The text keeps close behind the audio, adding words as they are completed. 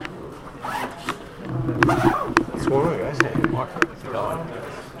What's going on, guys? Hey, Mark.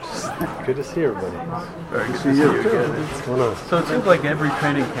 Good to see everybody. Very good to see you. What's going on? So it seems like every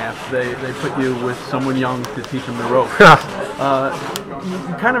training camp they put you with someone young to teach them the ropes.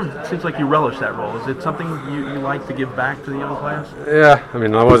 You kind of seems like you relish that role. Is it something you like to give back to the young players? Yeah, I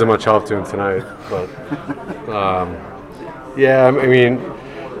mean, I wasn't much help to him tonight, but yeah, I mean,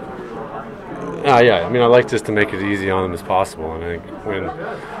 I like just to make it easy on them as possible, and I think when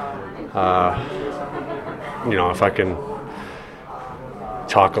if I can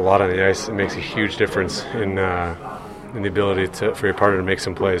talk a lot on the ice, it makes a huge difference in the ability for your partner to make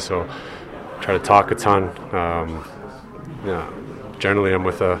some plays. So try to talk a ton. Generally, I'm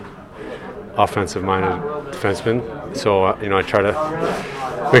with a offensive-minded defenseman, so I try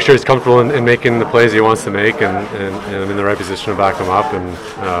to make sure he's comfortable in making the plays he wants to make, and I'm in the right position to back him up. And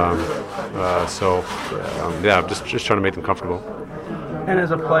I'm just trying to make them comfortable. And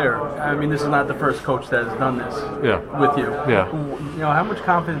as a player, I mean, this is not the first coach that has done this with you. Yeah. How much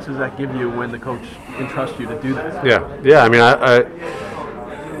confidence does that give you when the coach entrusts you to do that? Yeah. I mean,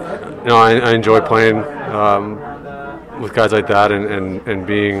 I enjoy playing with guys like that and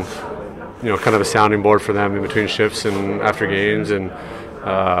being, kind of a sounding board for them in between shifts and after games, and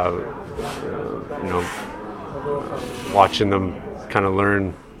watching them kind of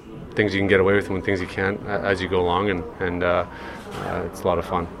learn things you can get away with and things you can't as you go along, and it's a lot of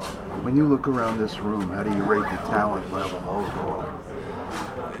fun. When you look around this room, how do you rate the talent level overall?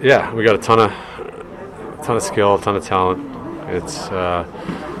 Yeah, we got a ton of skill, a ton of talent. It's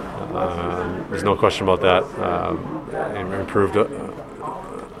there's no question about that. Improved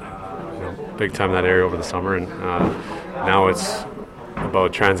big time in that area over the summer, and now it's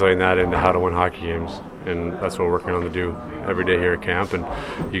about translating that into how to win hockey games, and that's what we're working on to do every day here at camp. And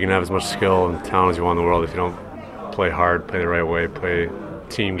you can have as much skill and talent as you want in the world, if you don't play hard, play the right way, play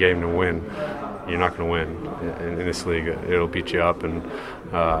team game to win, you're not going to win in this league. It'll beat you up, and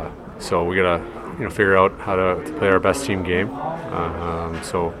so we got to figure out how to play our best team game.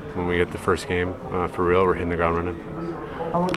 So when we get the first game for real, we're hitting the ground running.